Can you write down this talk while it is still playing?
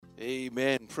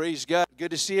Amen. Praise God.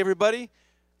 Good to see everybody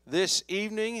this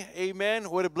evening. Amen.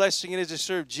 What a blessing it is to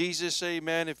serve Jesus.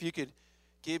 Amen. If you could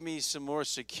give me some more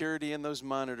security in those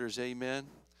monitors. Amen.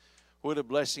 What a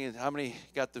blessing. How many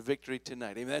got the victory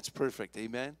tonight? Amen. That's perfect.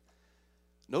 Amen.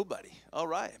 Nobody. All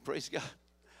right. Praise God.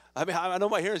 I mean, I know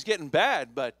my hearing's getting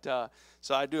bad, but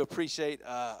so I do appreciate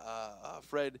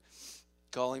Fred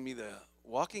calling me the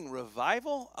walking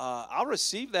revival. I'll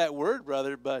receive that word,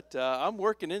 brother, but I'm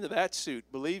working into that suit,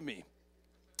 believe me.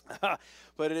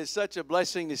 But it is such a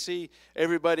blessing to see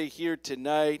everybody here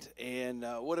tonight, and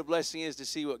what a blessing it is to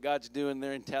see what God's doing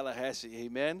there in Tallahassee.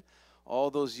 Amen.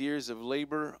 All those years of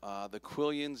labor, the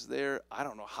Quillians there. I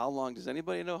don't know how long. Does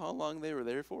anybody know how long they were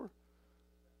there for?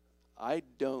 I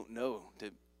don't know.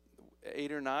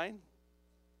 8 or 9?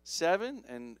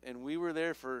 7? And we were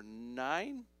there for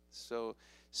 9. So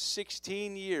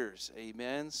 16 years.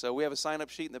 Amen. So we have a sign-up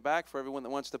sheet in the back for everyone that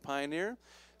wants to pioneer.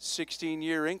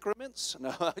 16-year increments.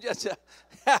 No, just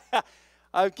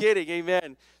I'm kidding.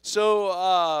 Amen.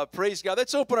 So praise God.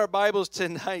 Let's open our Bibles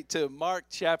tonight to Mark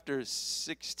chapter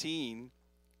 16.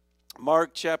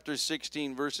 Mark chapter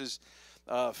 16, verses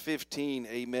 15.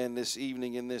 Amen. This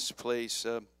evening in this place.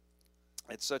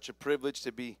 It's such a privilege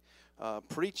to be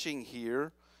preaching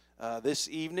here this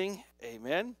evening.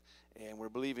 Amen. And we're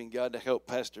believing God to help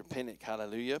Pastor Pinnick.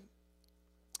 Hallelujah.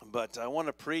 But I want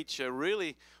to preach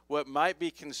really what might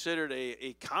be considered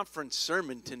a conference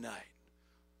sermon tonight.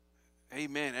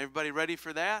 Amen. Everybody ready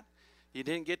for that? You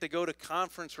didn't get to go to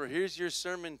conference where here's your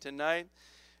sermon tonight.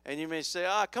 And you may say,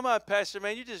 come on, Pastor,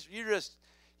 man,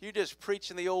 you're just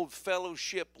preaching the old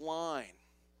fellowship line.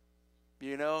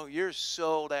 You know, you're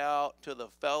sold out to the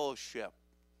fellowship.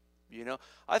 You know,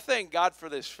 I thank God for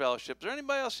this fellowship. Is there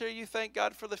anybody else here you thank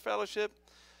God for the fellowship?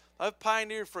 I've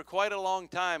pioneered for quite a long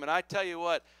time, and I tell you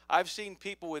what, I've seen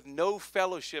people with no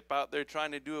fellowship out there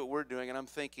trying to do what we're doing, and I'm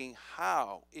thinking,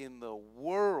 how in the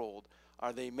world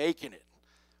are they making it?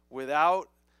 Without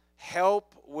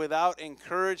help, without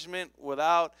encouragement,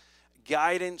 without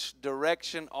guidance,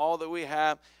 direction, all that we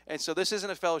have. And so this isn't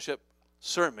a fellowship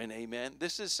sermon, amen.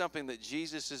 This is something that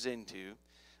Jesus is into.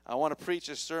 I want to preach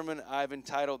a sermon I've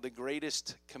entitled The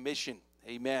Greatest Commission,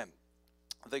 amen.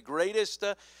 The Greatest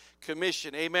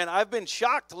Commission, amen. I've been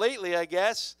shocked lately, I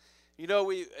guess. You know,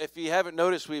 if you haven't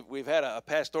noticed, we've had a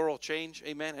pastoral change,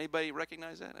 amen. Anybody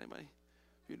recognize that? Anybody?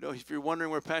 You know, if you're wondering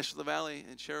where Pastor LaValle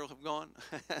and Cheryl have gone,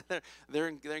 they're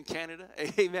in Canada,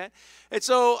 amen. And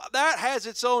so that has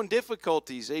its own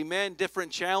difficulties, amen.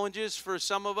 Different challenges for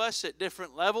some of us at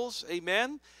different levels,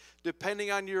 amen. Depending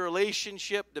on your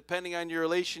relationship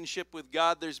with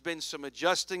God, there's been some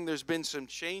adjusting, there's been some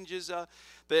changes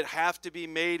that have to be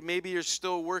made. Maybe you're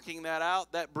still working that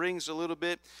out. That brings a little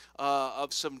bit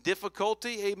of some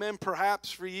difficulty, amen,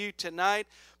 perhaps for you tonight.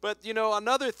 But, you know,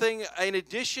 another thing in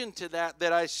addition to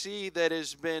that I see that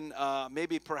has been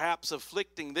maybe perhaps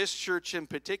afflicting this church in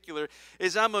particular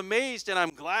is I'm amazed and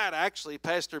I'm glad, actually,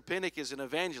 Pastor Pinnick is an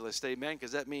evangelist, amen,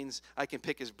 because that means I can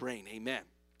pick his brain, amen.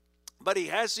 But he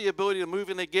has the ability to move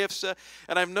in the gifts.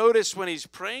 And I've noticed when he's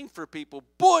praying for people,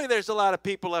 boy, there's a lot of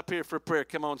people up here for prayer.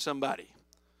 Come on, somebody.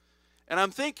 And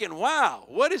I'm thinking, wow,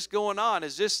 what is going on?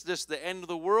 Is this the end of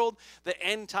the world? The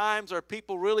end times? Are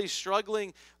people really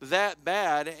struggling that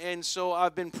bad? And so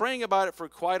I've been praying about it for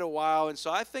quite a while. And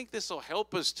so I think this will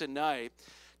help us tonight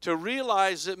to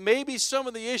realize that maybe some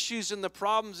of the issues and the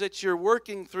problems that you're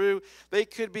working through, they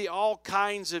could be all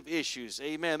kinds of issues.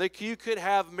 Amen. You could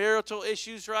have marital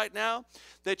issues right now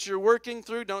that you're working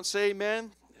through. Don't say amen.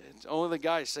 It's only the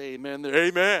guys say amen. They're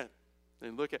amen.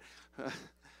 And look at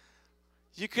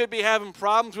you could be having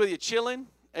problems with your children.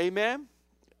 Amen.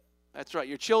 That's right,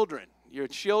 your children. Your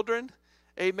children.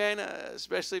 Amen,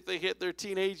 especially if they hit their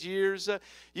teenage years.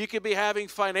 You could be having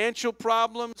financial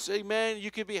problems. Amen.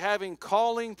 You could be having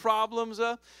calling problems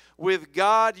with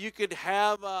God. You could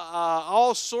have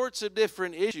all sorts of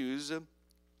different issues.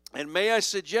 And may I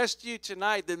suggest to you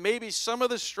tonight that maybe some of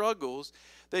the struggles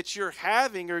that you're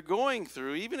having or going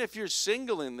through, even if you're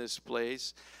single in this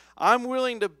place, I'm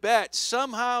willing to bet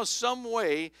somehow, some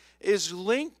way is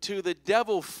linked to the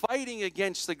devil fighting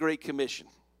against the Great Commission.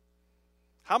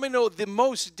 How many know the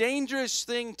most dangerous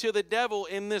thing to the devil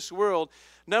in this world,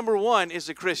 number one, is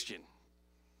a Christian?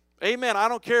 Amen. I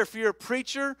don't care if you're a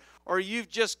preacher or you've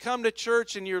just come to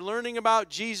church and you're learning about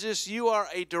Jesus, you are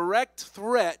a direct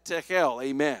threat to hell.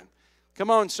 Amen. Come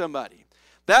on, somebody.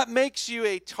 That makes you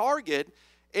a target,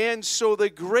 and so the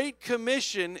Great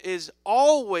Commission is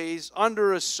always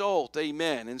under assault.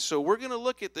 Amen. And so we're going to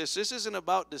look at this. This isn't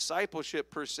about discipleship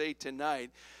per se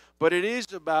tonight, but it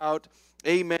is about,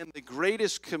 amen, the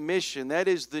greatest commission. That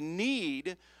is the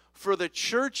need for the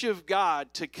church of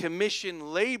God to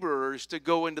commission laborers to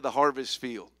go into the harvest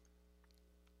field.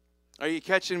 Are you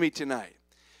catching me tonight?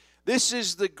 This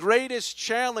is the greatest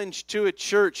challenge to a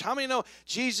church. How many know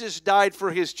Jesus died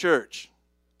for his church?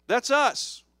 That's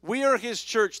us. We are his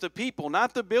church, the people,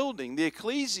 not the building, the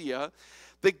ecclesia.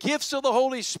 The gifts of the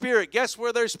Holy Spirit, guess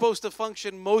where they're supposed to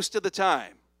function most of the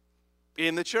time?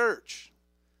 In the church.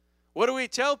 What do we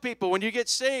tell people when you get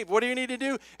saved? What do you need to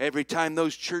do? Every time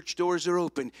those church doors are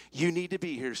open, you need to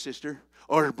be here, sister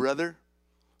or brother.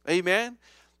 Amen?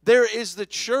 There is the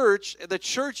church. The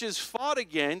church is fought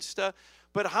against.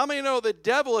 But how many know the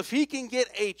devil, if he can get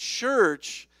a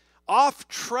church off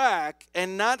track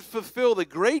and not fulfill the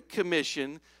Great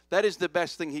Commission, that is the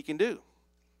best thing he can do.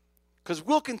 Because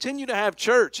we'll continue to have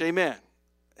church, amen.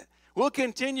 We'll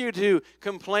continue to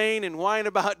complain and whine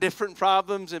about different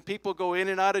problems, and people go in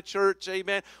and out of church,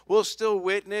 amen. We'll still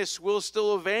witness, we'll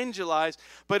still evangelize.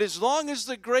 But as long as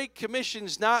the Great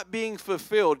Commission's not being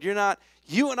fulfilled, you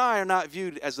and I are not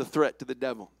viewed as a threat to the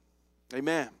devil.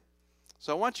 Amen.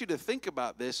 So I want you to think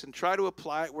about this and try to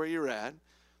apply it where you're at.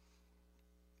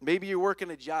 Maybe you're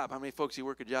working a job. How many folks you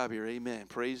work a job here? Amen.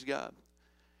 Praise God.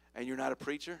 And you're not a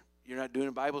preacher. You're not doing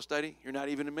a Bible study. You're not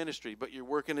even in ministry. But you're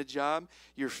working a job.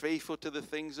 You're faithful to the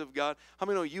things of God. How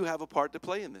many know you have a part to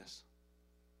play in this?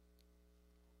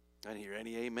 I didn't hear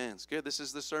any amens. Good. This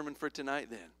is the sermon for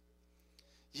tonight then.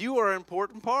 You are an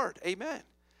important part. Amen.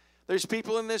 There's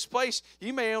people in this place,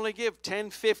 you may only give $10,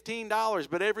 $15,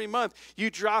 but every month you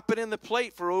drop it in the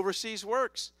plate for overseas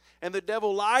works. And the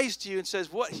devil lies to you and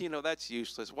says, what? That's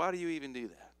useless. Why do you even do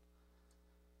that?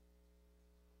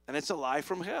 And it's a lie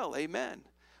from hell. Amen.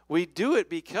 We do it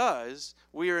because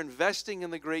we are investing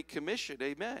in the Great Commission.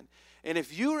 Amen. And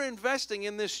if you are investing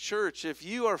in this church, if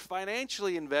you are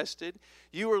financially invested,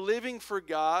 you are living for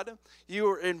God, you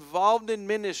are involved in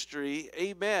ministry,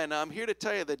 amen. I'm here to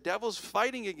tell you the devil's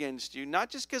fighting against you, not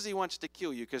just because he wants to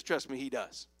kill you, because trust me, he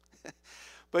does.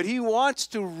 But he wants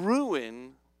to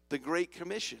ruin the Great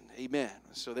Commission. Amen.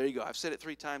 So there you go. I've said it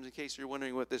 3 times in case you're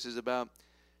wondering what this is about.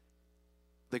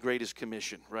 The greatest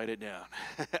commission. Write it down.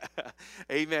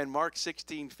 Amen. Mark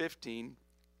 16:15.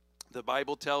 The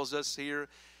Bible tells us here,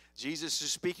 Jesus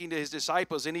is speaking to his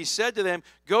disciples, and he said to them,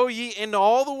 go ye into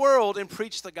all the world and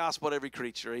preach the gospel to every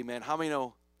creature. Amen. How many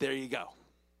know? There you go.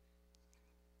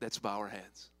 Let's bow our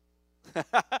heads.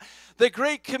 The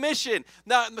Great Commission.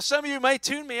 Now, some of you might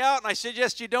tune me out, and I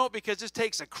suggest you don't, because this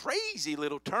takes a crazy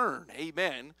little turn.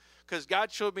 Amen. Because God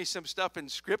showed me some stuff in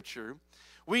Scripture.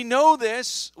 We know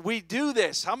this. We do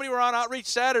this. How many were on Outreach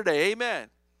Saturday? Amen.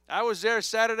 I was there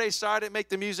Saturday. Sorry I didn't make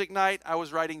the music night. I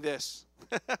was writing this.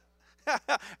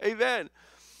 Amen.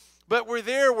 But we're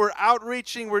there. We're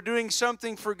outreaching. We're doing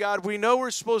something for God. We know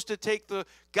we're supposed to take the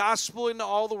gospel into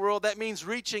all the world. That means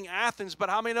reaching Athens. But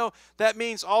how many know that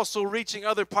means also reaching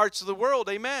other parts of the world?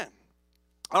 Amen.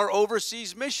 Our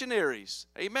overseas missionaries.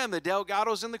 Amen. The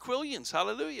Delgados and the Quillians.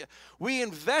 Hallelujah. We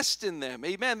invest in them.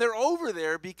 Amen. They're over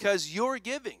there because you're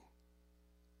giving.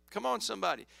 Come on,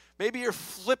 somebody. Maybe you're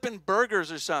flipping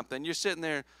burgers or something. You're sitting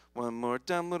there. One more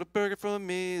dumb little burger for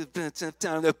me.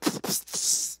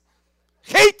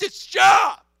 Hate this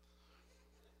job.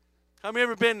 How many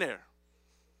ever been there?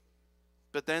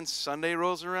 But then Sunday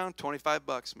rolls around,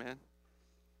 $25, man.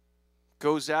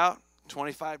 Goes out,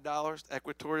 $25,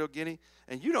 Equatorial Guinea,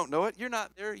 and you don't know it. You're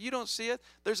not there. You don't see it.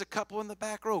 There's a couple in the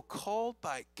back row called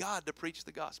by God to preach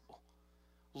the gospel.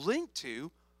 Linked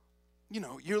to,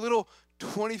 your little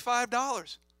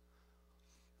 $25.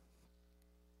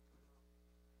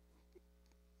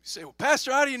 You say, well,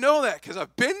 Pastor, how do you know that? Because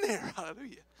I've been there.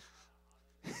 Hallelujah.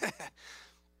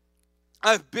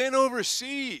 I've been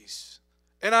overseas,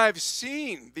 and I've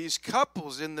seen these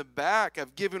couples in the back.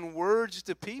 I've given words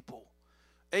to people.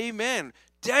 Amen.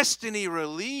 Destiny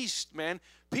released, man.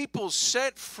 People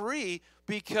set free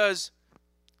because,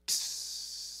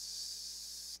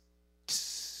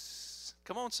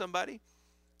 come on, somebody.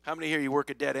 How many here you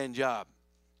work a dead-end job?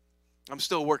 I'm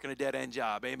still working a dead-end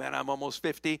job. Amen. I'm almost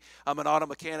 50. I'm an auto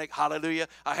mechanic. Hallelujah.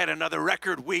 I had another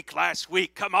record week last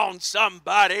week. Come on,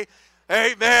 somebody.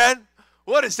 Amen.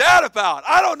 What is that about?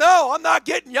 I don't know. I'm not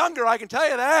getting younger, I can tell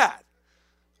you that.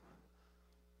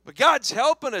 But God's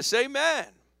helping us. Amen.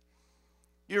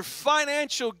 Your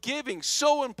financial giving,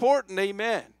 so important.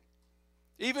 Amen.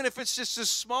 Even if it's just a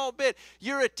small bit.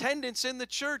 Your attendance in the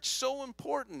church, so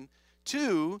important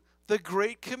to the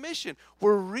Great Commission.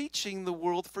 We're reaching the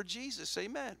world for Jesus.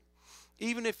 Amen.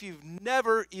 Even if you've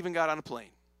never even got on a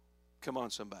plane. Come on,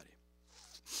 somebody.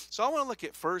 So I want to look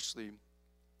at, firstly,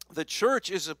 the church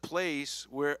is a place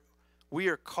where we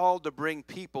are called to bring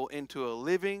people into a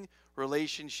living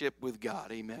relationship with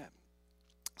God. Amen.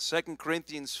 2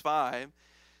 Corinthians 5,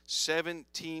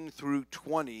 17 through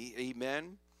 20.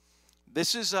 Amen.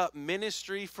 This is a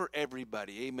ministry for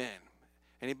everybody. Amen.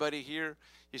 Anybody here,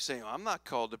 you're saying, I'm not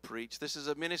called to preach. This is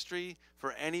a ministry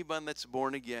for anyone that's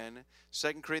born again.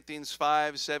 2 Corinthians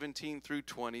 5, 17 through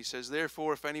 20 says,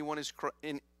 therefore, if anyone is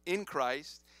in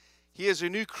Christ, he is a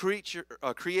new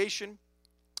creation.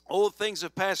 Old things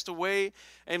have passed away,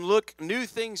 and look, new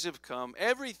things have come.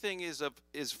 Everything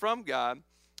is from God,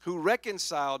 who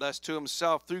reconciled us to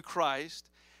himself through Christ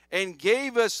and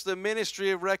gave us the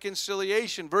ministry of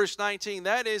reconciliation. Verse 19,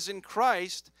 that is, in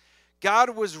Christ,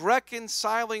 God was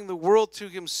reconciling the world to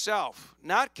himself,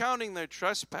 not counting their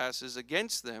trespasses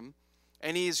against them,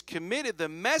 and he has committed the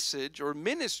message or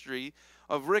ministry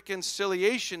of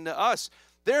reconciliation to us.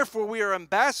 Therefore, we are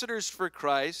ambassadors for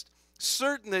Christ,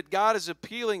 certain that God is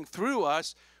appealing through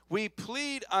us. We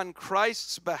plead on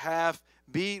Christ's behalf,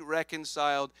 be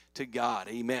reconciled to God.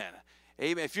 Amen.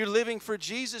 Amen. If you're living for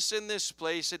Jesus in this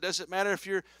place, it doesn't matter if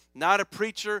you're not a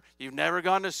preacher, you've never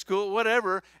gone to school,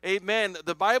 whatever. Amen.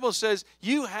 The Bible says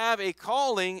you have a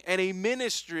calling and a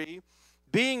ministry,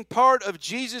 being part of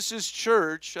Jesus'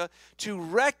 church, to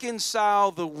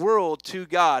reconcile the world to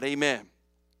God. Amen.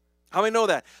 How many know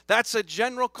that? That's a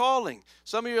general calling.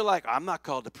 Some of you are like, I'm not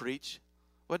called to preach.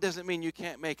 Well, it doesn't mean you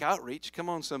can't make outreach. Come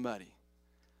on, somebody.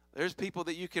 There's people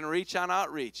that you can reach on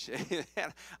outreach.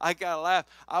 I got to laugh.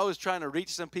 I was trying to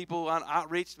reach some people on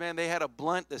outreach. Man, they had a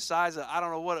blunt the size of, I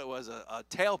don't know what it was, a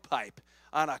tailpipe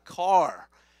on a car.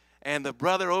 And the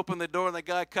brother opened the door, and the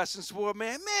guy cussed and swore,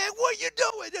 man, what are you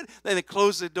doing? Then they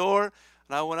closed the door,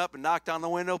 and I went up and knocked on the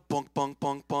window. Bunk, bunk,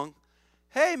 bunk, bunk.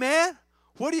 Hey, man,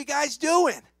 what are you guys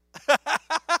doing?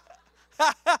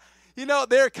 You know,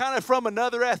 they're kind of from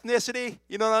another ethnicity.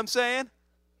 You know what I'm saying?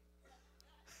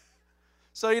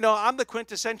 So, you know, I'm the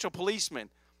quintessential policeman.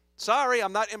 Sorry,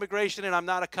 I'm not immigration and I'm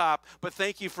not a cop, but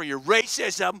thank you for your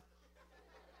racism.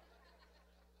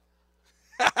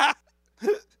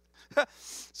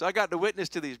 So I got to witness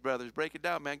to these brothers. Break it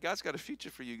down, man. God's got a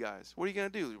future for you guys. What are you going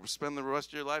to do? Spend the rest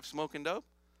of your life smoking dope?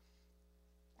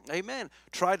 Amen.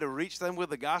 Tried to reach them with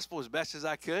the gospel as best as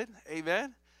I could.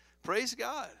 Amen. Praise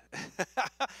God.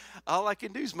 All I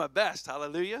can do is my best.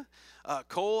 Hallelujah.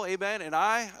 Cole, amen, and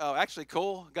actually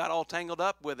Cole got all tangled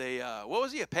up with what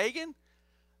was he, a pagan?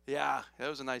 Yeah, that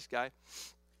was a nice guy.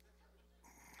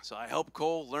 So I helped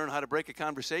Cole learn how to break a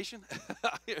conversation.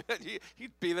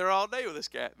 He'd be there all day with this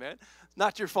cat, man.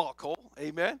 Not your fault, Cole.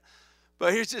 Amen.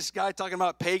 But here's this guy talking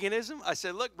about paganism. I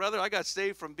said, look, brother, I got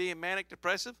saved from being manic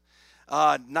depressive.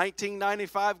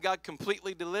 1995, God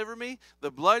completely delivered me.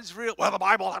 The blood's real. Well, the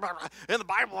Bible, in the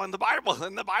Bible, in the Bible,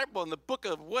 in the Bible, in the book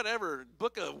of whatever,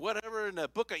 in the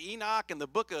book of Enoch, and the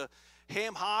book of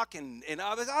Ham-Hock, and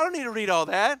others. I don't need to read all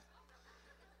that.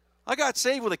 I got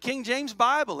saved with a King James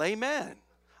Bible. Amen.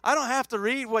 I don't have to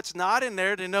read what's not in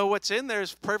there to know what's in there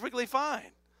is perfectly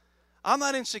fine. I'm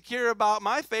not insecure about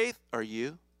my faith. Are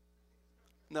you?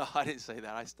 No, I didn't say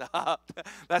that. I stopped.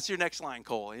 That's your next line,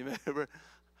 Cole. Amen.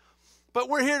 But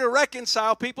we're here to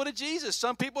reconcile people to Jesus.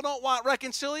 Some people don't want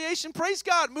reconciliation. Praise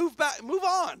God. Move back. Move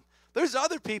on. There's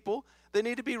other people that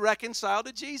need to be reconciled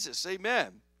to Jesus.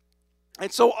 Amen. And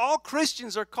so all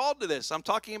Christians are called to this. I'm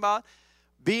talking about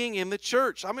being in the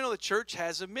church. I mean, the church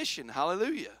has a mission.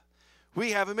 Hallelujah.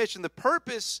 We have a mission. The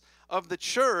purpose of the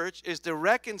church is to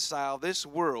reconcile this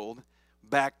world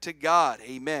back to God.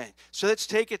 Amen. So let's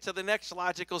take it to the next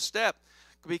logical step.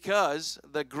 Because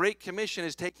the Great Commission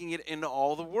is taking it into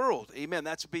all the world. Amen.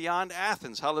 That's beyond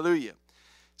Athens. Hallelujah.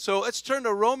 So let's turn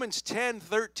to Romans 10,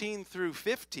 13 through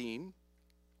 15.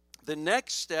 The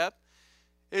next step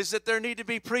is that there need to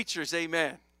be preachers.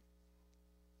 Amen.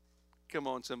 Come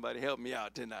on, somebody, help me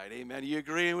out tonight. Amen. Are you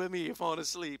agreeing with me? You're falling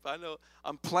asleep. I know.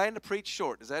 I'm planning to preach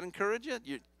short. Does that encourage you?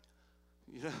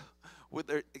 You know,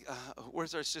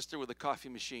 where's our sister with the coffee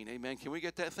machine? Amen. Can we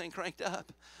get that thing cranked up?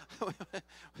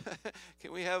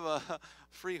 Can we have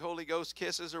free Holy Ghost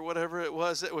kisses or whatever it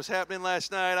was that was happening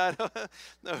last night? I don't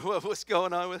know what's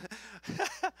going on with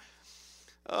it.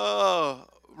 Oh,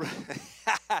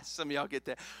 some of y'all get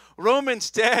that. Romans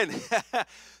 10,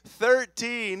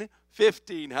 13,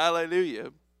 15.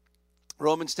 Hallelujah.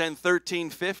 Romans 10, 13,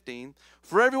 15.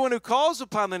 For everyone who calls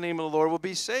upon the name of the Lord will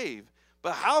be saved.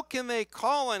 But how can they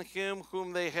call on him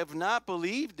whom they have not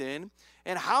believed in?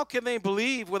 And how can they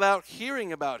believe without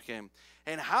hearing about him?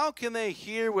 And how can they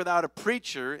hear without a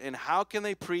preacher? And how can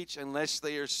they preach unless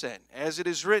they are sent? As it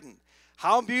is written,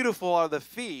 how beautiful are the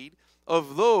feet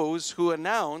of those who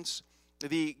announce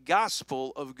the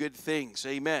gospel of good things.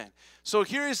 Amen. So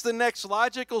here is the next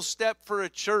logical step for a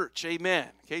church. Amen.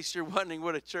 In case you're wondering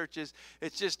what a church is,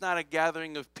 it's just not a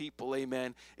gathering of people.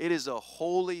 Amen. It is a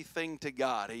holy thing to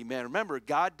God. Amen. Remember,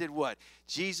 God did what?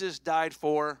 Jesus died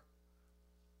for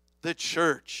the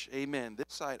church. Amen. This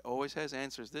side always has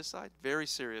answers. This side, very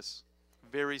serious.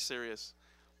 Very serious.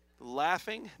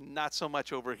 Laughing, not so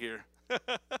much over here.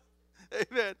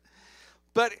 Amen.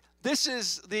 But this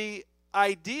is the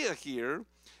idea here,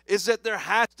 is that there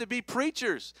has to be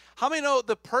preachers. How many know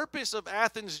the purpose of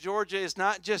Athens, Georgia is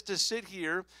not just to sit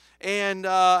here and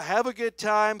have a good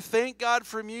time, thank God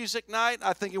for music night.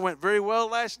 I think it went very well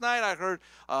last night. I heard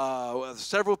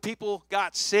several people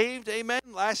got saved, amen,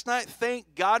 last night.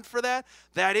 Thank God for that.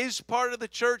 That is part of the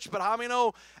church. But how many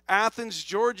know Athens,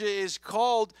 Georgia is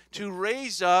called to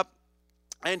raise up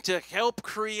and to help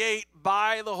create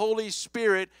by the Holy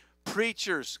Spirit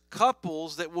preachers,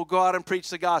 couples that will go out and preach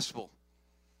the gospel.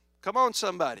 Come on,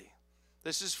 somebody.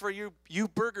 This is for you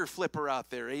burger flipper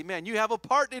out there. Amen. You have a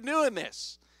part in doing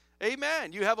this.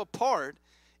 Amen. You have a part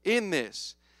in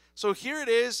this. So here it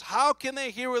is. How can they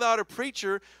hear without a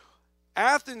preacher?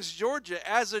 Athens, Georgia,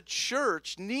 as a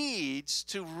church, needs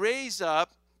to raise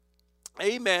up,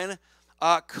 amen,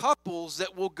 couples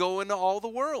that will go into all the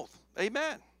world.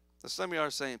 Amen. Now, some of you are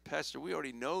saying, Pastor, we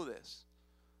already know this.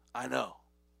 I know.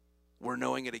 We're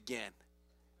knowing it again.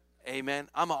 Amen.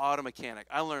 I'm an auto mechanic.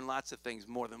 I learn lots of things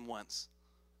more than once.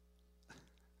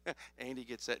 Andy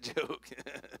gets that joke.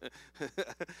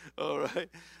 All right.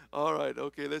 All right.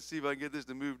 Okay, let's see if I can get this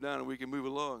to move down and we can move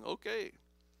along. Okay.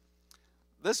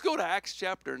 Let's go to Acts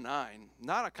chapter 9.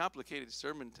 Not a complicated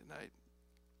sermon tonight.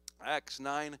 Acts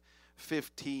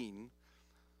 9:15.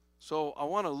 So I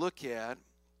want to look at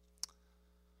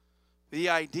the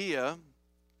idea,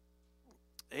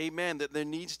 amen, that there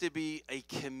needs to be a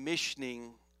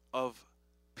commissioning of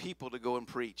people to go and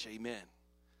preach. Amen.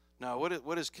 Now,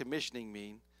 what does commissioning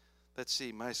mean? Let's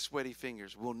see. My sweaty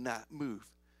fingers will not move.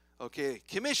 Okay.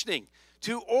 Commissioning.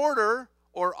 To order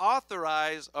or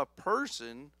authorize a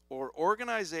person or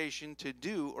organization to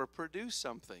do or produce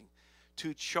something.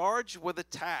 To charge with a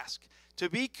task. To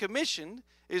be commissioned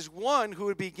is one who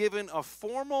would be given a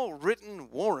formal written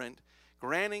warrant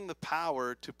granting the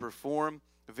power to perform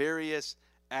various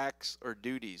acts or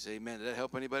duties. Amen. Did that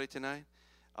help anybody tonight?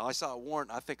 Oh, I saw a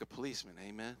warrant. I think a policeman.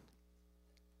 Amen.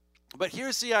 But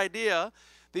here's the idea.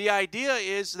 The idea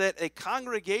is that a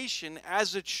congregation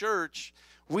as a church,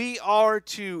 we are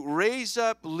to raise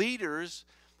up leaders,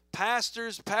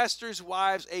 pastors,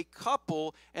 wives, a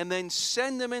couple, and then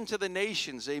send them into the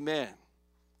nations. Amen.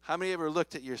 How many ever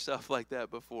looked at yourself like that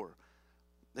before?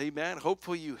 Amen.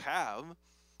 Hopefully you have.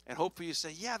 And hopefully you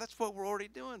say, yeah, that's what we're already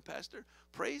doing, Pastor.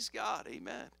 Praise God.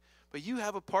 Amen. But you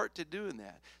have a part to do in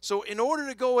that. So in order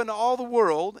to go into all the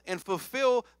world and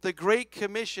fulfill the Great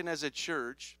Commission as a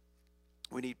church,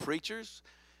 we need preachers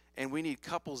and we need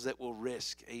couples that will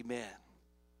risk. Amen.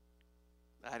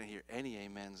 I didn't hear any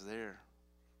amens there.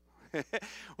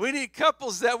 We need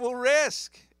couples that will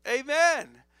risk. Amen.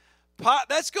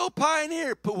 Let's go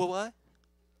pioneer. Put what?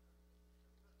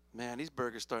 Man, these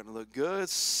burgers starting to look good.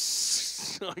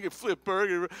 I can flip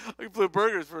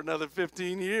burgers for another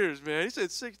 15 years, man. He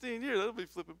said 16 years. That'll be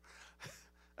flipping.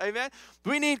 Amen.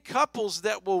 We need couples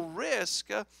that will risk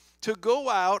to go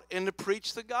out and to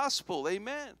preach the gospel.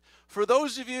 Amen. For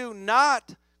those of you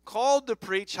not called to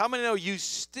preach, how many know you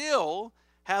still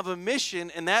have a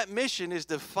mission, and that mission is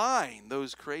to find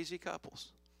those crazy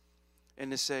couples and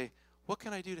to say, what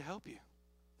can I do to help you?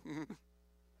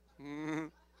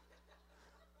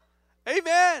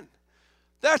 Amen.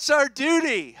 That's our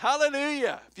duty.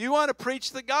 Hallelujah. If you want to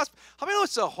preach the gospel, how many know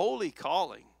it's a holy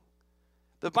calling?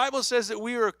 The Bible says that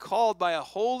we are called by a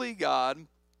holy God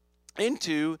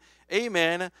into,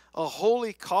 amen, a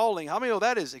holy calling. How many know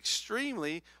that is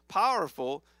extremely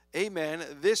powerful, amen,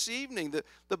 this evening?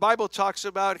 The Bible talks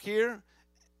about here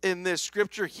in this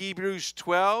scripture, Hebrews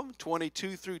 12,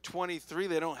 22 through 23.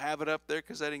 They don't have it up there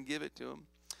because I didn't give it to them.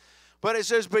 But it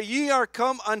says, but ye are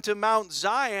come unto Mount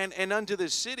Zion and unto the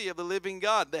city of the living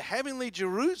God, the heavenly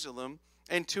Jerusalem,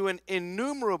 and to an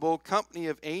innumerable company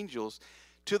of angels,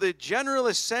 to the general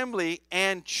assembly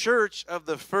and church of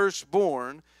the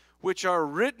firstborn, which are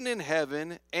written in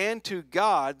heaven, and to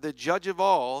God, the judge of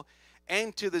all,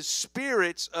 and to the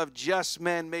spirits of just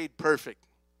men made perfect.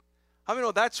 How many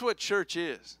know that's what church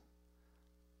is?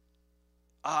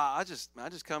 I just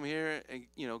come here and,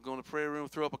 go in the prayer room,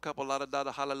 throw up a couple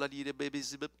la-da-da-da, hallelujah,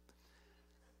 babies,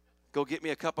 go get me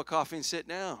a cup of coffee and sit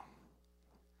down.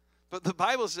 But the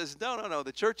Bible says, no,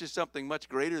 the church is something much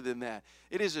greater than that.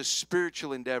 It is a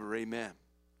spiritual endeavor, amen.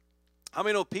 How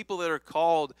many know people that are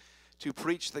called to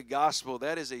preach the gospel.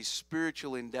 That is a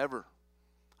spiritual endeavor.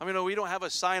 I mean, we don't have a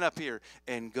sign up here,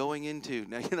 and going into.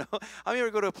 Now, I mean, ever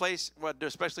go to a place,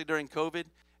 especially during COVID,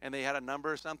 and they had a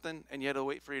number or something, and you had to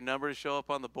wait for your number to show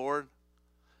up on the board?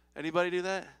 Anybody do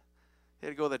that? You had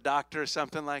to go to the doctor or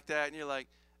something like that, and you're like,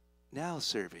 now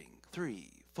serving 3,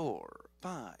 4,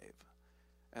 5.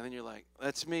 And then you're like,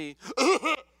 that's me.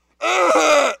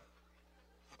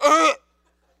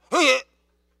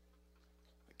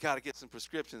 Got to get some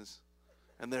prescriptions,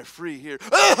 and they're free here.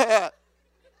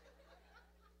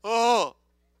 Oh.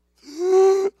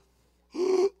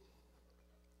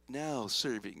 Now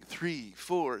serving 3,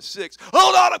 4, 6.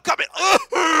 Hold on, I'm coming.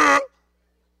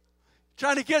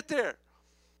 Trying to get there.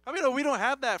 I mean, we don't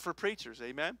have that for preachers,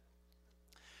 amen?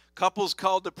 Couples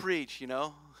called to preach,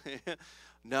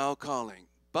 Now calling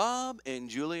Bob and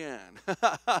Julianne.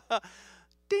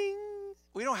 Ding.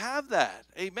 We don't have that,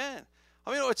 amen.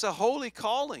 I mean, it's a holy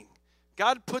calling.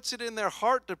 God puts it in their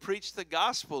heart to preach the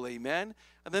gospel, amen?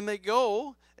 And then they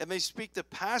go and they speak to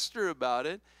pastor about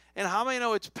it. And how many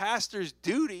know it's pastor's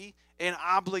duty and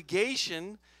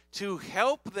obligation to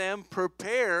help them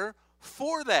prepare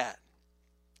for that?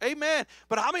 Amen.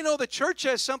 But how many know the church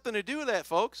has something to do with that,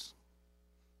 folks?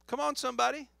 Come on,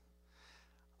 somebody.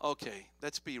 Okay,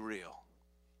 let's be real,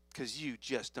 because you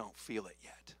just don't feel it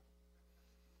yet.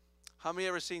 How many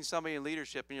ever seen somebody in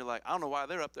leadership and you're like, I don't know why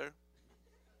they're up there?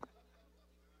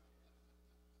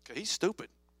 Okay, he's stupid.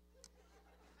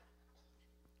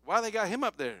 Why they got him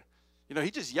up there? He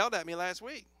just yelled at me last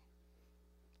week.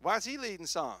 Why is he leading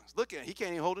songs? Look at him. He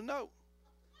can't even hold a note.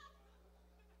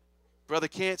 Brother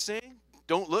can't sing.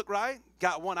 Don't look right.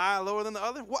 Got one eye lower than the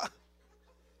other. What?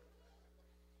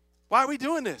 Why are we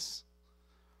doing this?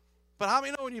 But how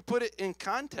many know when you put it in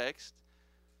context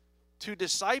to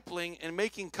discipling and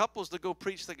making couples to go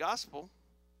preach the gospel,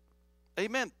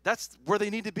 amen, that's where they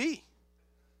need to be.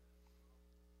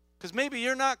 Because maybe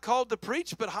you're not called to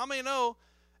preach, but how many know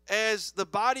as the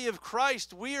body of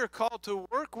Christ, we are called to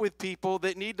work with people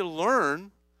that need to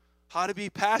learn how to be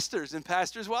pastors and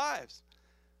pastors' wives.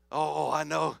 Oh, I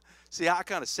know. See, I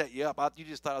kind of set you up. You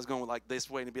just thought I was going like this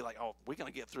way and be like, oh, we're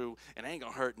going to get through and it ain't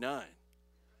going to hurt none.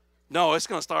 No, it's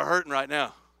going to start hurting right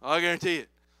now. I guarantee it.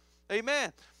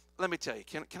 Amen. Let me tell you,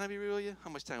 can I be real with you?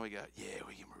 How much time we got? Yeah,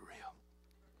 we can be real.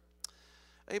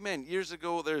 Amen. Years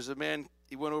ago, there's a man,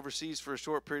 he went overseas for a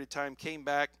short period of time, came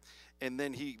back, and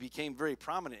then he became very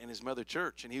prominent in his mother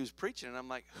church, and he was preaching, and I'm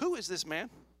like, who is this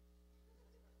man?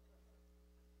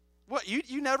 What,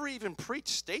 you never even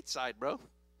preached stateside, bro?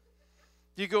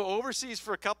 You go overseas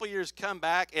for a couple years, come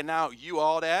back, and now you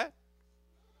all that?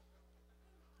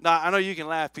 Now, I know you can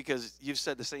laugh because you've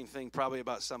said the same thing probably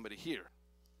about somebody here.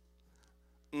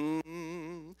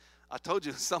 I told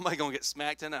you somebody going to get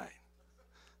smacked tonight.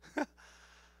 And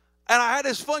I had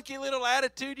this funky little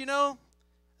attitude,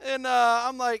 and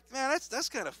I'm like, man, that's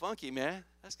kind of funky, man.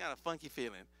 That's kind of funky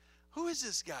feeling. Who is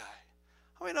this guy?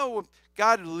 I mean, when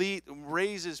God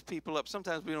raises people up,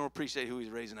 sometimes we don't appreciate who he's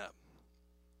raising up.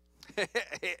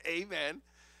 Amen.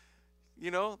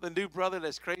 The new brother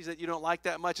that's crazy that you don't like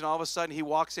that much, and all of a sudden he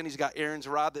walks in, he's got Aaron's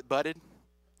rod that budded.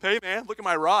 Hey, man, look at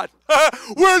my rod.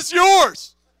 Where's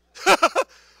yours?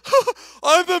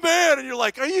 I'm the man. And you're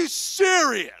like, are you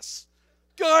serious?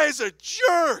 Guy's a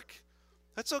jerk.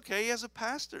 That's okay. He has a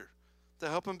pastor to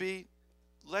help him be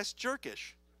less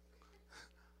jerkish.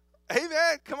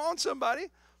 Amen. Come on, somebody.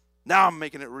 Now I'm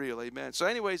making it real. Amen. So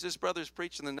anyways, this brother's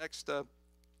preaching the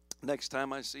next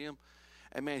time I see him.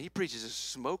 And, man, he preaches a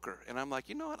smoker. And I'm like,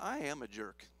 you know what? I am a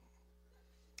jerk.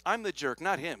 I'm the jerk,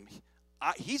 not him.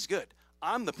 He's good.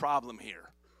 I'm the problem here.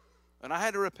 And I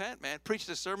had to repent, man. Preached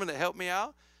a sermon that helped me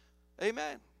out.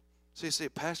 Amen. So you say,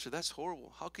 Pastor, that's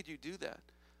horrible. How could you do that?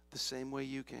 The same way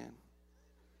you can.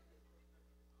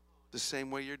 The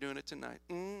same way you're doing it tonight.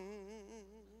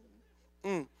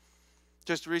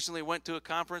 Just recently went to a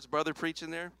conference, brother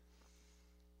preaching there.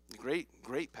 Great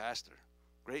pastor.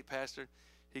 Great pastor.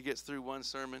 He gets through one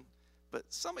sermon. But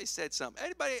somebody said something.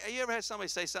 Anybody, have you ever had somebody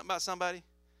say something about somebody?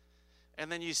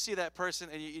 And then you see that person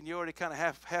and you're already kind of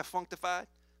half functified.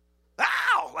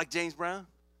 Ow! Like James Brown.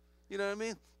 You know what I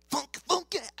mean? Funk.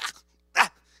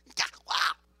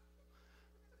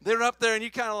 They're up there and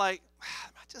you kind of like,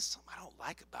 just something I don't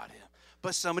like about him.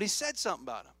 But somebody said something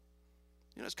about him.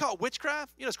 It's called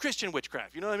witchcraft. It's Christian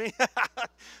witchcraft. You know what I mean?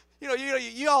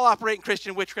 You all operate in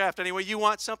Christian witchcraft anyway. You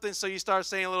want something, so you start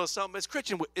saying a little something.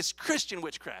 It's Christian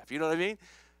witchcraft. You know what I mean?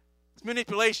 It's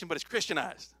manipulation, but it's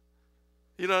Christianized.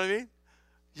 You know what I mean?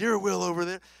 Your will over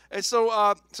there. And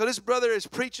so this brother is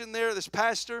preaching there, this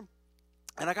pastor,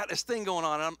 and I got this thing going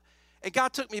on. And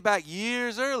God took me back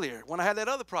years earlier when I had that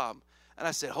other problem. And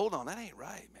I said, hold on, that ain't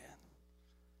right, man.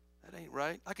 That ain't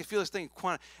right. I can feel this thing.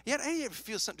 You ever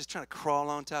feel something just trying to crawl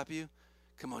on top of you?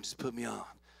 Come on, just put me on.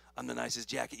 I'm the nicest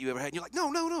jacket you ever had. And you're like,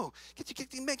 no.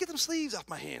 Get them sleeves off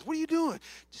my hands. What are you doing?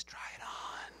 Just try it on.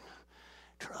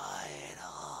 Try it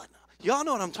on. Y'all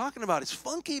know what I'm talking about. It's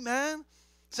funky, man.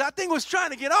 So that thing was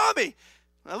trying to get on me.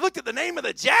 I looked at the name of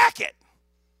the jacket,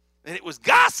 and it was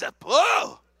Gossip.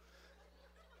 Whoa.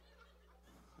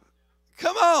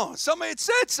 Come on. Somebody had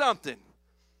said something.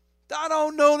 I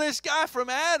don't know this guy from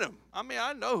Adam. I mean,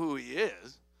 I know who he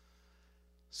is.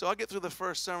 So I get through the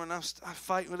first sermon, I'm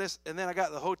fighting with this, and then I got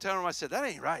to the hotel room. I said, that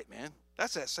ain't right, man.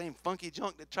 That's that same funky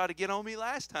junk that tried to get on me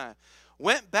last time.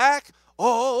 Went back,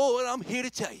 and I'm here to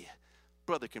tell you,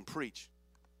 brother can preach.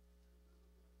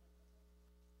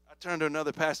 I turned to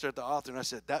another pastor at the altar, and I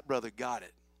said, that brother got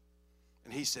it.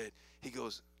 And he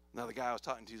goes, now the guy I was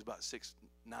talking to is about 6'9".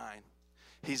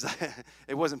 He's like,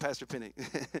 it wasn't Pastor Penny.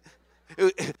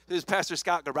 It was Pastor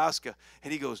Scott Grabowska.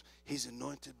 And he goes, he's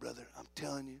anointed, brother. I'm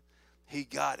telling you. He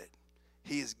got it.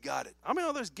 He has got it. I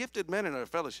mean, there's gifted men in our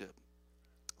fellowship.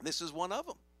 This is one of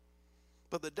them.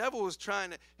 But the devil was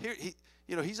trying to,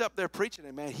 he's up there preaching,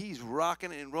 and man, he's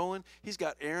rocking and rolling. He's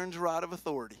got Aaron's rod of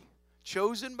authority,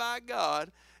 chosen by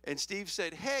God. And Steve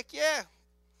said, heck yeah.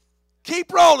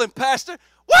 Keep rolling, Pastor.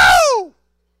 Woo!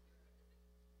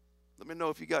 Let me know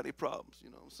if you got any problems,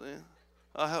 you know what I'm saying?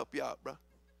 I'll help you out, bro.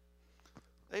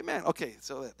 Amen. Okay,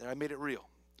 so there, I made it real.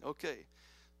 Okay,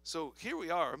 so here we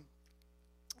are.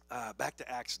 Back to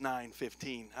Acts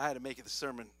 9:15. I had to make the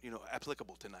sermon,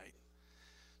 applicable tonight.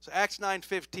 So Acts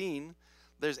 9:15,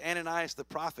 there's Ananias the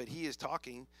prophet. He is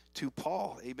talking to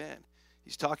Paul. Amen.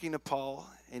 He's talking to Paul,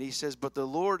 and he says, but the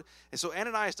Lord, and so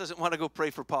Ananias doesn't want to go pray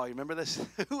for Paul. You remember this?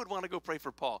 Who would want to go pray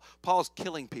for Paul? Paul's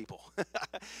killing people.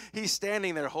 He's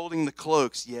standing there holding the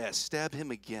cloaks. Yes, stab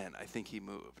him again. I think he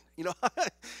moved.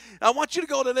 I want you to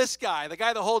go to this guy, the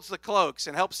guy that holds the cloaks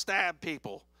and helps stab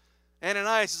people.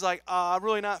 Ananias is like, I'm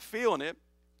really not feeling it.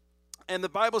 And the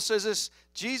Bible says this,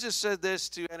 Jesus said this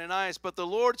to Ananias, but the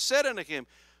Lord said unto him,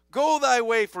 go thy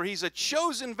way, for he's a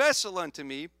chosen vessel unto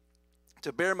me,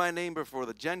 to bear my name before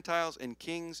the Gentiles and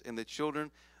kings and the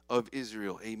children of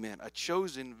Israel. Amen. A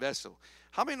chosen vessel.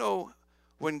 How many know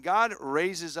when God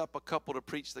raises up a couple to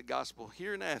preach the gospel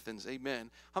here in Athens,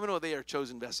 amen, how many know they are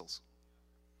chosen vessels?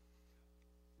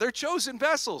 They're chosen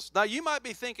vessels. Now, you might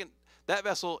be thinking, that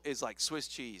vessel is like Swiss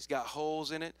cheese, got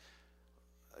holes in it.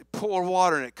 Pour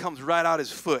water and it comes right out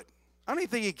his foot. I don't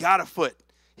even think he got a foot.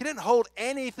 He didn't hold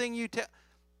anything you tell.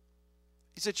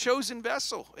 He's a chosen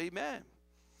vessel. Amen.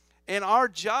 And our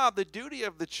job, the duty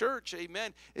of the church,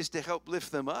 amen, is to help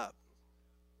lift them up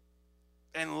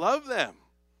and love them.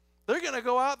 They're going to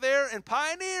go out there and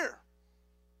pioneer.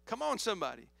 Come on,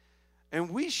 somebody.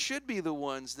 And we should be the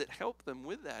ones that help them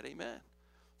with that. Amen.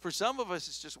 For some of us,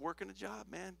 it's just working a job,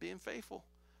 man, being faithful,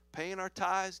 paying our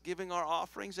tithes, giving our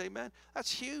offerings. Amen.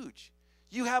 That's huge.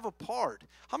 You have a part.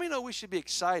 How many know we should be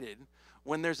excited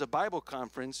when there's a Bible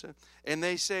conference and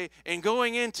they say, and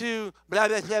going into blah,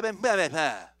 blah, blah, blah, blah,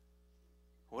 blah.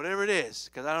 Whatever it is,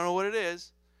 because I don't know what it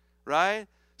is, right?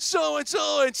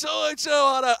 So-and-so and so-and-so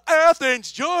out of Athens,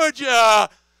 Georgia.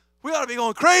 We ought to be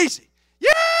going crazy. Yeah,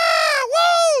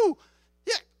 woo!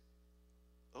 Yeah.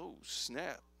 Oh,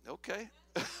 snap. Okay.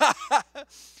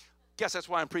 Guess that's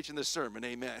why I'm preaching this sermon,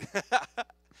 amen.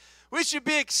 We should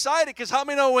be excited because how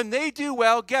many know when they do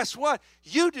well, guess what?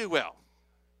 You do well.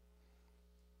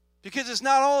 Because it's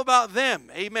not all about them,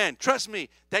 amen. Trust me,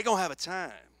 they're going to have a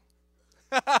time.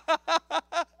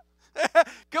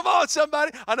 Come on,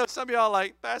 somebody. I know some of y'all are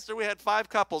like, Pastor, we had 5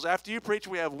 couples. After you preach,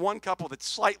 we have 1 couple that's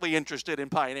slightly interested in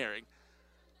pioneering.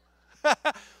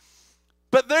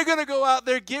 But they're going to go out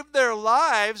there, give their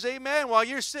lives, amen, while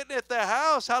you're sitting at the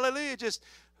house, hallelujah, just,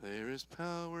 there is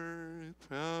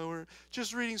power,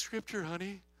 just reading scripture,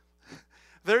 honey.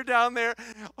 They're down there,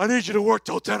 I need you to work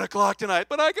till 10 o'clock tonight,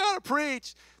 but I got to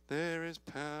preach. There is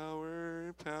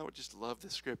power, just love the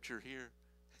scripture here.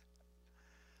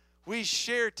 We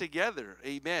share together,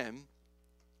 amen,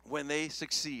 when they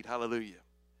succeed, hallelujah.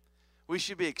 We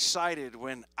should be excited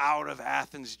when out of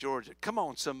Athens, Georgia. Come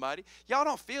on, somebody. Y'all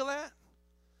don't feel that?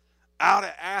 Out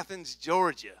of Athens,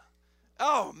 Georgia.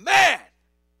 Oh, man.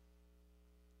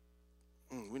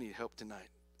 We need help tonight.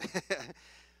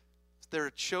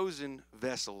 They're chosen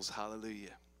vessels,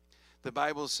 hallelujah. The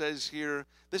Bible says here,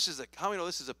 how many know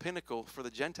this is a pinnacle for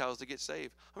the Gentiles to get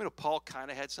saved? How many know Paul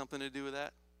kind of had something to do with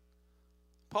that?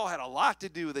 Paul had a lot to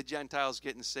do with the Gentiles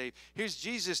getting saved. Here's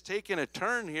Jesus taking a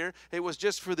turn here. It was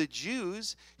just for the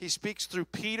Jews. He speaks through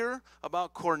Peter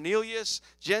about Cornelius.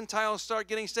 Gentiles start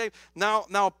getting saved.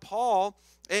 Now Paul,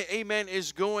 amen,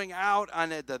 is going out on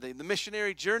the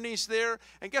missionary journeys there.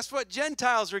 And guess what?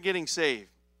 Gentiles are getting saved.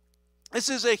 This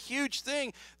is a huge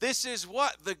thing. This is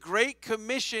what? The Great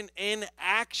Commission in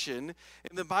action.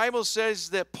 And the Bible says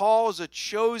that Paul is a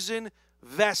chosen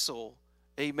vessel,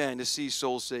 amen, to see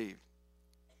souls saved.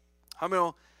 How many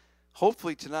know,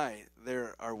 hopefully tonight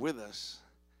there are with us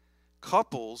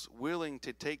couples willing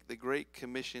to take the Great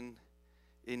Commission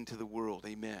into the world,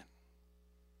 amen.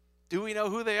 Do we know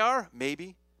who they are?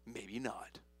 Maybe, maybe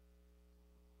not.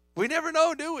 We never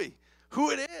know, do we?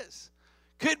 Who it is.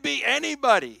 Could be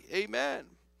anybody. Amen.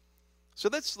 So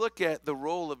let's look at the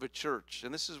role of a church.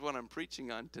 And this is what I'm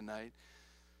preaching on tonight.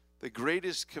 The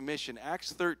greatest commission.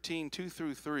 Acts 13, 2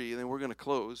 through 3. And then we're going to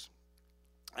close.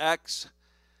 Acts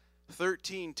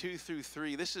 13, 2 through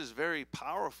 3. This is very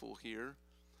powerful here.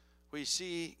 We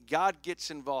see God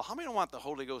gets involved. How many don't want the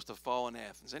Holy Ghost to fall in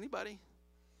Athens? Anybody?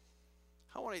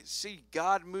 I want to see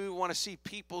God move. I want to see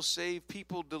people saved,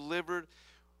 people delivered.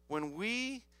 When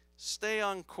we stay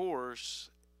on course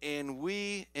and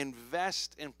we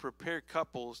invest and prepare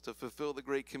couples to fulfill the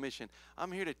Great Commission,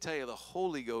 I'm here to tell you the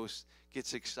Holy Ghost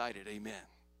gets excited. Amen.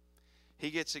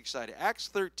 He gets excited. Acts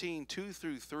 13, 2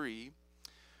 through 3.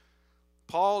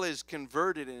 Paul is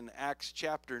converted in Acts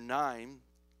chapter 9.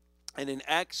 And in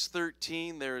Acts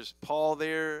 13, there's Paul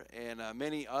there and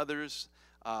many others.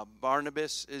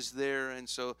 Barnabas is there. And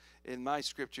so in my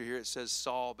scripture here it says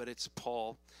Saul, but it's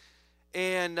Paul.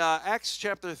 And Acts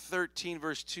chapter 13,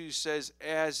 verse 2 says,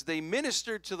 as they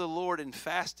ministered to the Lord and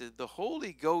fasted, the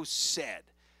Holy Ghost said,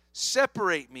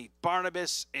 separate me,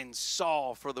 Barnabas and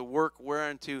Saul, for the work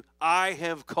whereunto I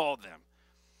have called them.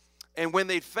 And when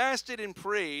they fasted and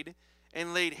prayed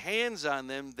and laid hands on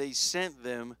them, they sent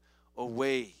them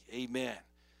away. Amen.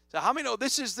 So how many know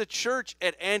this is the church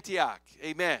at Antioch?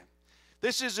 Amen.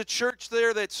 This is a church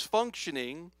there that's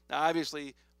functioning. Now,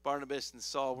 obviously, Barnabas and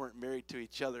Saul weren't married to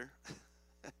each other.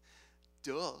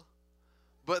 Duh.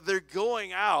 But they're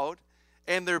going out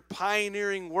and they're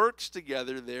pioneering works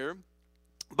together there.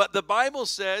 But the Bible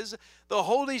says the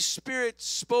Holy Spirit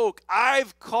spoke.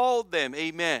 I've called them.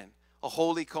 Amen. A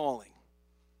holy calling.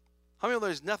 How many know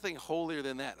there's nothing holier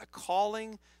than that? A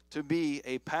calling to be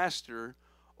a pastor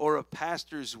or a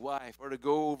pastor's wife or to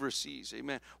go overseas.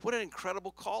 Amen. What an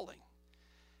incredible calling.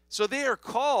 So they are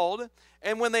called,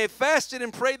 and when they fasted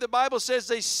and prayed, the Bible says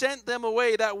they sent them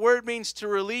away. That word means to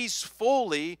release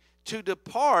fully, to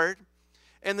depart.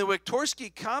 And the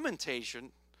Wiktorski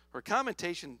commentation,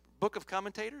 book of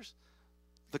commentators,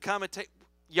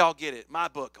 y'all get it, my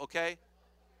book, okay?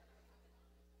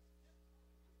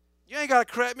 You ain't got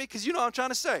to correct me because you know what I'm trying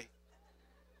to say.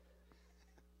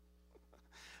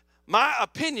 My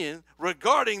opinion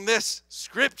regarding this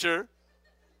scripture,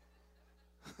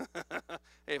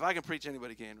 hey, if I can preach,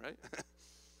 anybody can, right?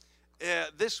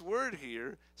 This word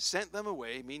here, sent them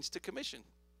away, means to commission.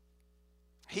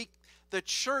 The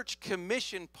church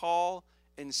commissioned Paul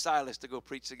and Silas to go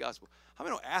preach the gospel. How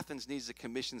many know Athens needs to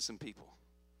commission some people?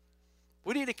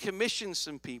 We need to commission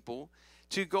some people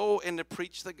to go and to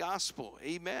preach the gospel.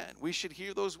 Amen. We should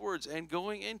hear those words. And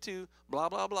going into blah,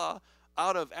 blah, blah,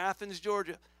 out of Athens,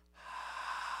 Georgia,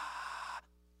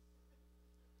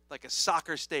 like a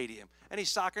soccer stadium. Any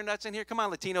soccer nuts in here? Come on,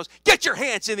 Latinos. Get your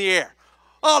hands in the air.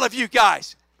 All of you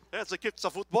guys. That's a kid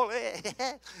of football.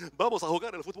 Vamos a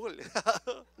jugar el fútbol.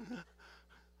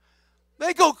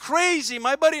 They go crazy.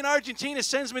 My buddy in Argentina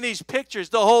sends me these pictures.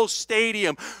 The whole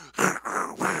stadium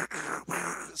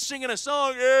singing a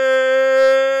song.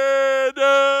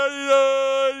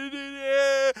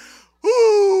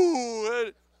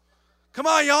 Come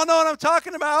on, y'all know what I'm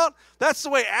talking about. That's the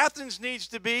way Athens needs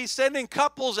to be, sending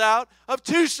couples out of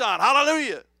Tucson.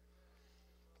 Hallelujah.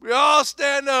 We all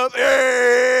stand up,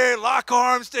 lock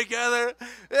arms together,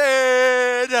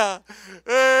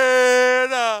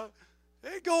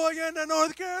 going into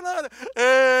North Carolina.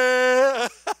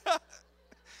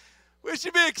 We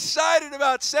should be excited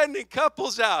about sending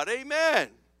couples out. Amen.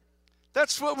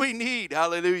 That's what we need.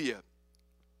 Hallelujah.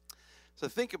 So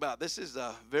think about this. Is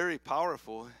very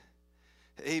powerful.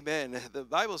 Amen. The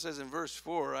Bible says in verse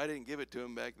 4, I didn't give it to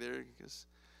him back there because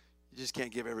you just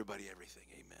can't give everybody everything.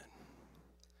 Amen.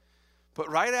 But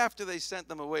right after they sent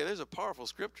them away, there's a powerful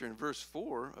scripture in verse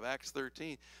 4 of Acts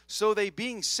 13. So they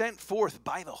being sent forth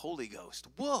by the Holy Ghost.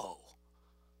 Whoa.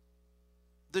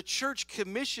 The church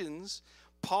commissions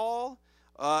Paul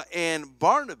and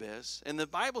Barnabas, and the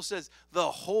Bible says the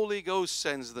Holy Ghost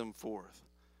sends them forth.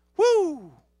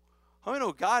 Woo! How many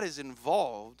know God is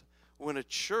involved when a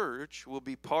church will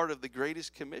be part of the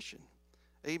greatest commission?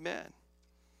 Amen.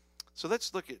 So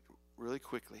let's look at really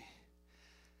quickly.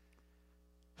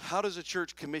 How does a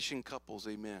church commission couples?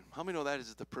 Amen. How many know that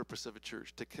is the purpose of a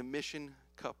church? To commission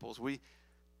couples. We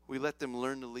let them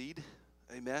learn to lead.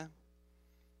 Amen.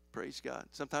 Praise God.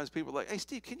 Sometimes people are like, hey,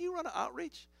 Steve, can you run an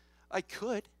outreach? I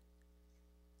could.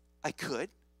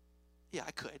 Yeah,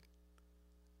 I could.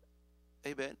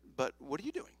 Amen. But what are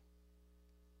you doing?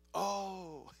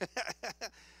 Oh,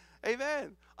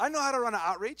 amen. I know how to run an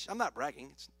outreach. I'm not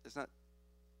bragging. It's not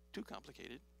too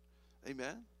complicated.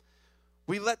 Amen.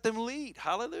 We let them lead.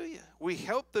 Hallelujah. We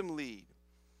help them lead.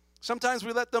 Sometimes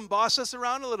we let them boss us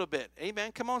around a little bit.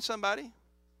 Amen. Come on, somebody.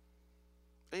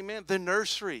 Amen. The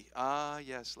nursery. Ah,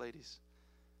 yes, ladies.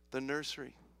 The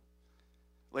nursery.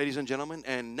 Ladies and gentlemen,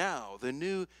 and now the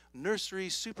new nursery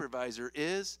supervisor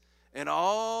is, and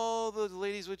all the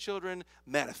ladies with children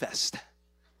manifest.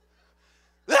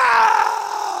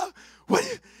 Ah!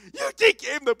 What? You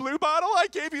gave him the blue bottle? I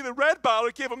gave you the red bottle.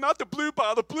 I gave him not the blue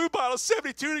bottle. The blue bottle is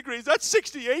 72 degrees. That's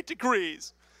 68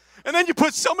 degrees. And then you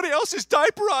put somebody else's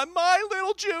diaper on my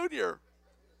little junior.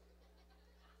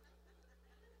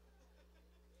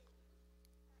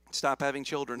 Stop having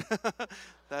children.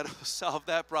 That'll solve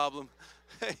that problem.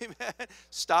 Amen.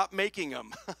 Stop making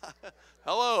them.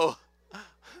 Hello.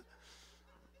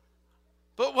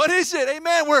 But what is it?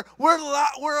 Amen. We're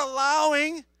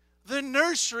allowing the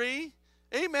nursery,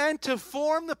 amen, to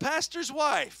form the pastor's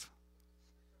wife.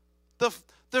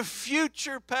 The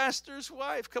future pastor's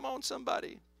wife. Come on,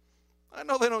 somebody. I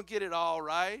know they don't get it all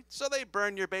right, so they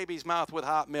burn your baby's mouth with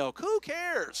hot milk. Who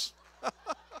cares?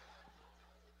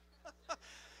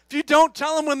 If you don't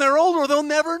tell them when they're older, they'll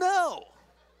never know.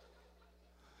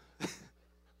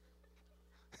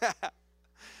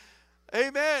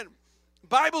 Amen.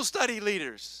 Bible study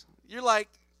leaders. You're like,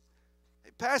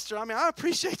 hey, Pastor, I mean, I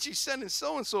appreciate you sending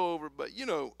so-and-so over, but, you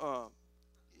know,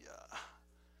 yeah.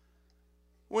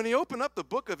 When he opened up the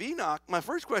book of Enoch, my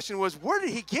first question was, where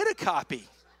did he get a copy?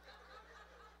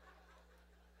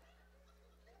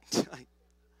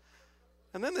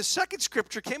 And then the second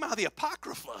scripture came out of the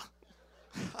Apocrypha.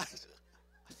 I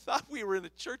thought we were in the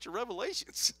Church of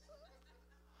Revelations.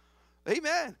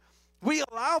 Amen. We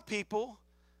allow people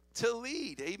to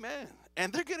lead. Amen.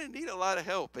 And they're going to need a lot of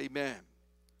help. Amen.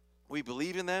 We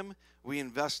believe in them. We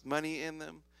invest money in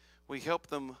them. We help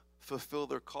them fulfill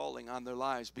their calling on their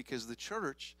lives, because the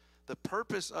church, the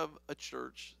purpose of a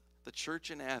church, the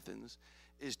church in Athens,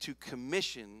 is to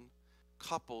commission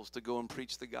couples to go and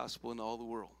preach the gospel in all the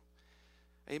world.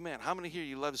 Amen. How many here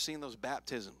you love seeing those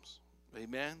baptisms?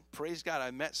 Amen. Praise God.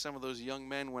 I met some of those young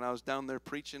men when I was down there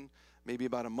preaching maybe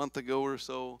about a month ago or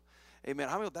so. Amen.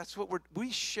 How many? That's what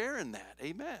we share in that.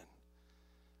 Amen.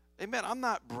 Amen. I'm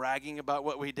not bragging about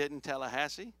what we did in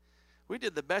Tallahassee. We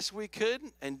did the best we could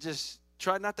and just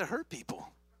tried not to hurt people.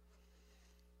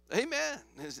 Amen.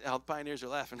 All the pioneers are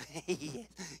laughing.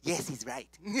 Yes, he's right.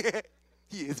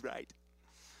 He is right.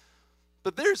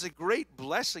 But there's a great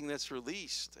blessing that's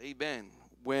released, amen,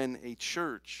 when a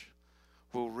church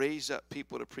will raise up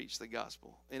people to preach the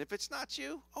gospel. And if it's not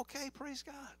you, okay, praise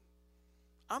God.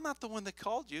 I'm not the one that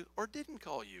called you or didn't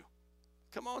call you.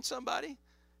 Come on, somebody.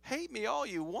 Hate me all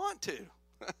you want to.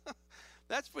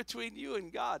 That's between you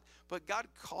and God. But God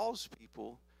calls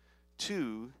people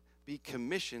to be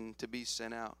commissioned to be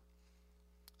sent out.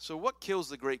 So what kills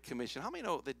the Great Commission? How many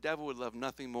know the devil would love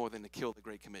nothing more than to kill the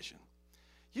Great Commission?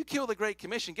 You kill the Great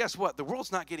Commission, guess what? The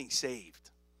world's not getting saved.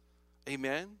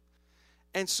 Amen?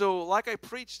 And so, like I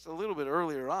preached a little bit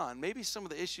earlier on, maybe some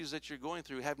of the issues that you're going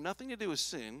through have nothing to do with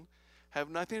sin, have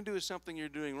nothing to do with something you're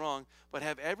doing wrong, but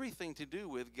have everything to do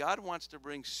with God wants to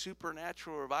bring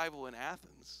supernatural revival in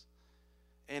Athens.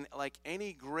 And like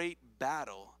any great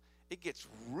battle, it gets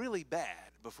really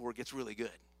bad before it gets really good.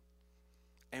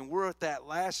 And we're at that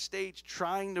last stage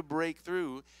trying to break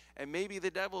through. And maybe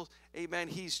the devil, amen,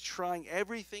 he's trying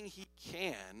everything he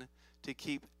can to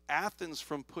keep Athens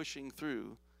from pushing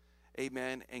through,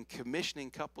 amen, and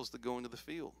commissioning couples to go into the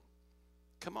field.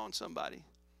 Come on, somebody.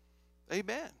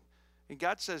 Amen. And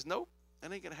God says, nope,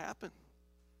 that ain't going to happen.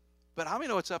 But how many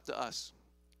know it's up to us?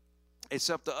 It's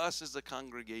up to us as a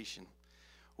congregation.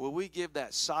 Will we give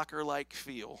that soccer-like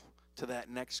feel to that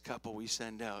next couple we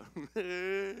send out?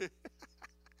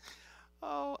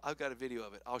 Oh, I've got a video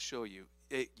of it. I'll show you.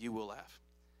 You will laugh.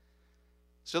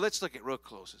 So let's look at real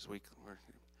close as we're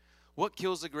what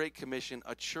kills the Great Commission?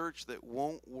 A church that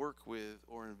won't work with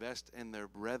or invest in their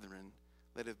brethren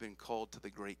that have been called to the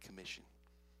Great Commission.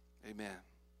 Amen.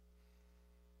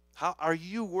 How are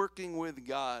you working with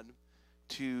God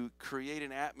to create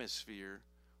an atmosphere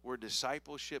where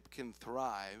discipleship can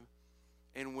thrive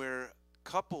and where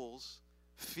couples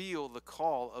feel the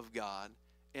call of God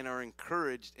and are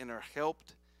encouraged and are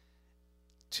helped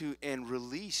to and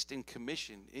released and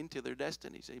commissioned into their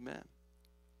destinies? Amen.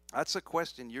 That's a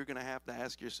question you're going to have to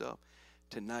ask yourself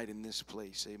tonight in this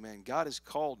place. Amen. God has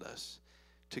called us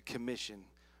to commission.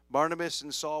 Barnabas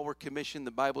and Saul were commissioned.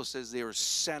 The Bible says they were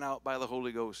sent out by the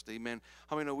Holy Ghost. Amen.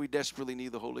 How many know we desperately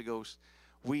need the Holy Ghost?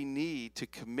 We need to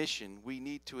commission. We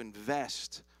need to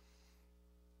invest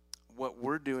what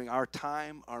we're doing, our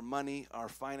time, our money, our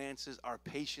finances, our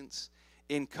patience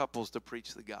in couples to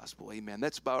preach the gospel. Amen.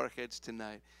 Let's bow our heads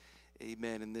tonight.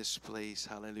 Amen. In this place.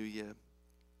 Hallelujah.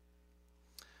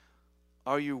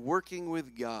 Are you working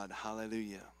with God?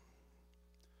 Hallelujah.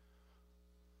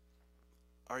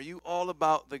 Are you all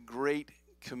about the Great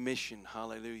Commission?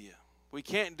 Hallelujah. We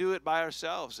can't do it by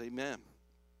ourselves. Amen.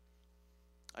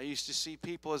 I used to see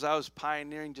people as I was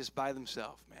pioneering just by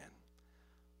themselves, man.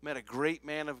 Met a great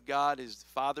man of God. His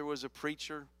father was a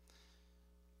preacher,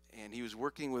 and he was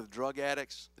working with drug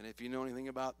addicts. And if you know anything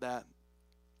about that,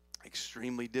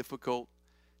 extremely difficult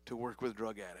to work with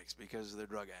drug addicts because they're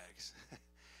drug addicts.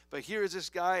 But here is this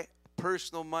guy,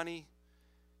 personal money.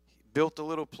 He built a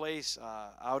little place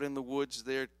out in the woods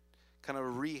there, kind of a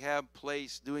rehab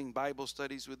place, doing Bible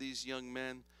studies with these young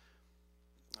men.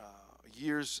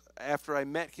 Years after I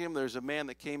met him, there's a man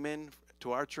that came in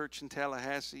to our church in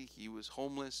Tallahassee. He was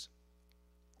homeless,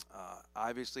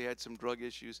 obviously had some drug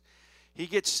issues. He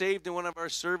gets saved in one of our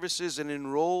services and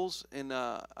enrolls in,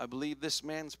 I believe, this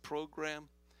man's program.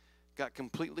 Got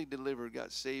completely delivered,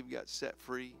 got saved, got set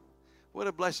free. What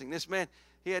a blessing. This man,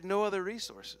 he had no other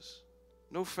resources,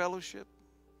 no fellowship,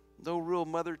 no real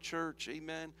mother church,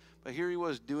 amen. But here he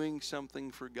was doing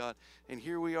something for God. And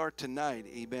here we are tonight,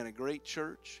 amen, a great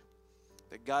church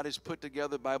that God has put together.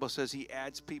 The Bible says he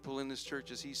adds people in his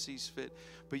church as he sees fit.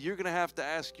 But you're going to have to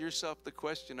ask yourself the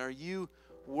question, are you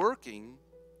working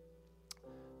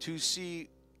to see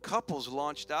couples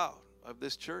launched out of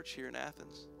this church here in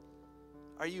Athens?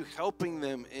 Are you helping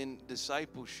them in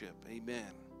discipleship? Amen.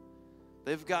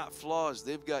 They've got flaws,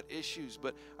 they've got issues,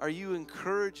 but are you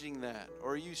encouraging that?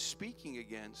 Or are you speaking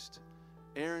against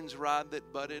Aaron's rod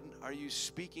that budded? Are you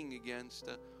speaking against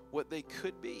what they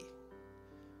could be?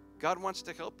 God wants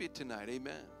to help you tonight,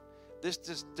 amen. This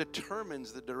just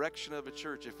determines the direction of a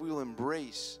church. If we will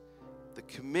embrace the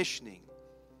commissioning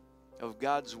of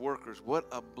God's workers, what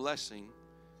a blessing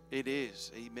it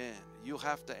is, amen. You'll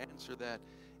have to answer that,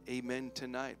 amen,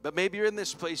 tonight. But maybe you're in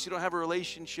this place, you don't have a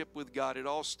relationship with God. It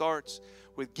all starts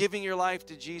with giving your life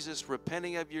to Jesus,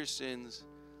 repenting of your sins.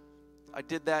 I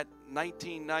did that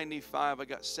 1995. I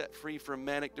got set free from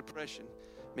manic depression.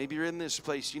 Maybe you're in this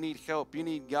place, you need help, you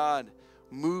need God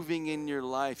moving in your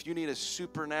life. You need a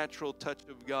supernatural touch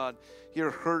of God.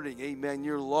 You're hurting, amen.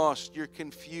 You're lost, you're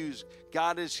confused.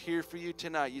 God is here for you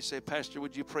tonight. You say, Pastor,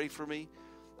 would you pray for me?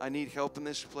 I need help in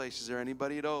this place. Is there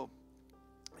anybody at all?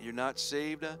 You're not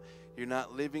saved. You're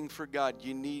not living for God.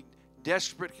 You need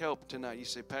desperate help tonight. You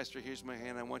say, Pastor, here's my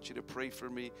hand. I want you to pray for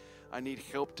me. I need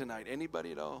help tonight.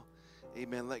 Anybody at all?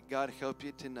 Amen. Let God help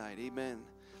you tonight. Amen.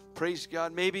 Praise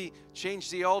God. Maybe change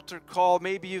the altar call.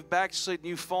 Maybe you've backslidden,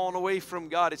 you've fallen away from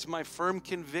God. It's my firm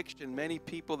conviction many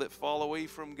people that fall away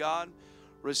from God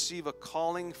receive a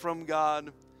calling from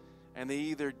God, and they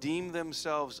either deem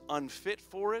themselves unfit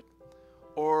for it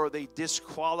or they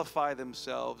disqualify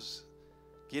themselves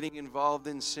getting involved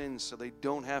in sin so they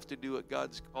don't have to do what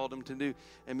God's called them to do.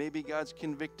 And maybe God's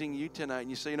convicting you tonight and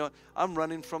you say, you know what? I'm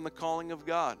running from the calling of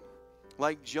God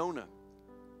like Jonah.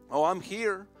 Oh, I'm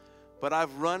here, but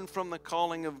I've run from the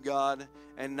calling of God,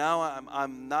 and now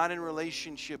I'm not in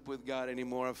relationship with God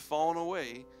anymore. I've fallen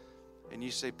away. And you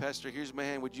say, Pastor, here's my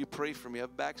hand. Would you pray for me?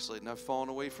 I've backslidden. I've fallen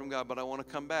away from God, but I want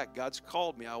to come back. God's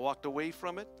called me. I walked away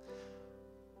from it.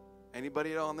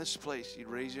 Anybody at all in this place, you'd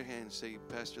raise your hand and say,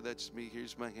 Pastor, that's me.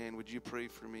 Here's my hand. Would you pray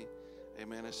for me?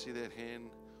 Amen. I see that hand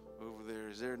over there.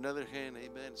 Is there another hand?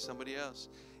 Amen. Somebody else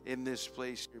in this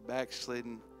place, you're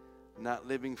backslidden, not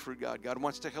living for God. God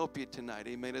wants to help you tonight.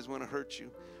 Amen. He doesn't want to hurt you.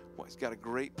 Well, He's got a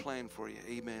great plan for you.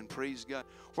 Amen. Praise God.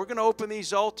 We're going to open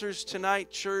these altars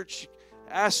tonight, church.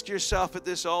 Ask yourself at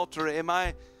this altar, am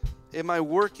I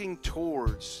working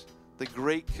towards the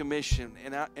Great Commission?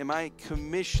 And am I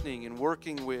commissioning and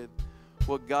working with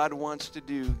what God wants to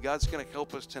do? God's going to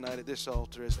help us tonight at this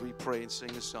altar as we pray and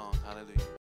sing a song. Hallelujah.